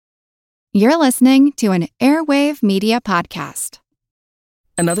You're listening to an Airwave Media Podcast.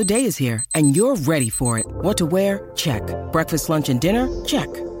 Another day is here, and you're ready for it. What to wear? Check. Breakfast, lunch, and dinner? Check.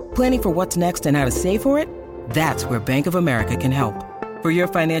 Planning for what's next and how to save for it? That's where Bank of America can help. For your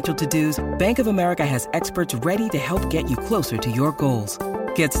financial to-dos, Bank of America has experts ready to help get you closer to your goals.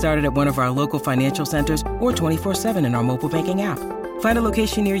 Get started at one of our local financial centers or 24/7 in our mobile banking app. Find a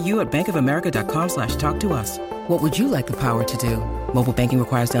location near you at bankofamerica.com/talktous. What would you like the power to do? Mobile banking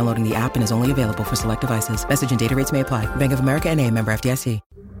requires downloading the app and is only available for select devices. Message and data rates may apply. Bank of America N.A., member FDIC.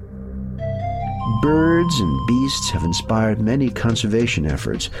 Birds and beasts have inspired many conservation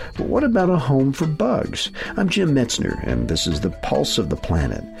efforts, but what about a home for bugs? I'm Jim Metzner, and this is the Pulse of the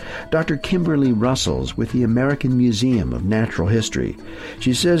Planet. Dr. Kimberly Russell's with the American Museum of Natural History.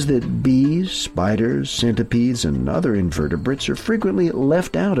 She says that bees, spiders, centipedes, and other invertebrates are frequently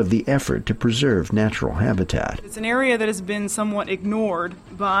left out of the effort to preserve natural habitat. It's an area that has been somewhat ignored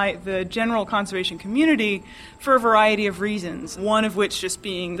by the general conservation community for a variety of reasons, one of which just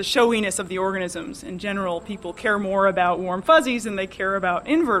being the showiness of the organisms. In general, people care more about warm fuzzies than they care about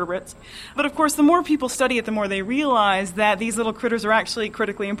invertebrates. But of course, the more people study it, the more they realize that these little critters are actually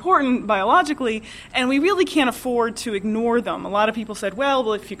critically important biologically, and we really can't afford to ignore them. A lot of people said,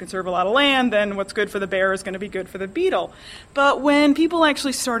 well, if you conserve a lot of land, then what's good for the bear is going to be good for the beetle. But when people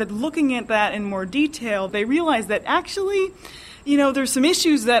actually started looking at that in more detail, they realized that actually, there's some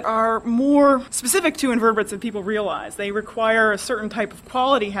issues that are more specific to invertebrates than people realize. They require a certain type of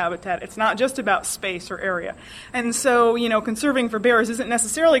quality habitat. It's not just about space or area. And so, conserving for bears isn't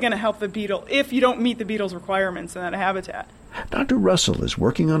necessarily going to help the beetle if you don't meet the beetle's requirements in that habitat. Dr. Russell is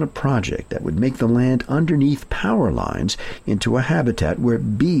working on a project that would make the land underneath power lines into a habitat where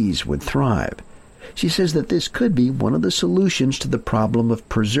bees would thrive. She says that this could be one of the solutions to the problem of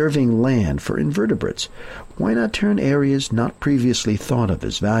preserving land for invertebrates. Why not turn areas not previously thought of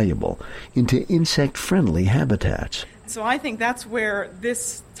as valuable into insect-friendly habitats? So I think that's where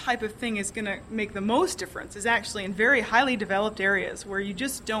this type of thing is going to make the most difference, is actually in very highly developed areas where you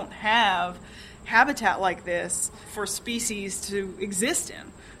just don't have habitat like this for species to exist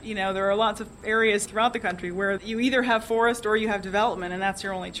in. There are lots of areas throughout the country where you either have forest or you have development, and that's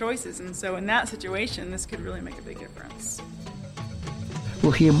your only choices. And so in that situation, this could really make a big difference.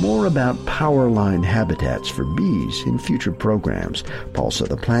 We'll hear more about power line habitats for bees in future programs. Pulse of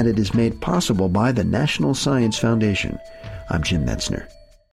the Planet is made possible by the National Science Foundation. I'm Jim Metzner.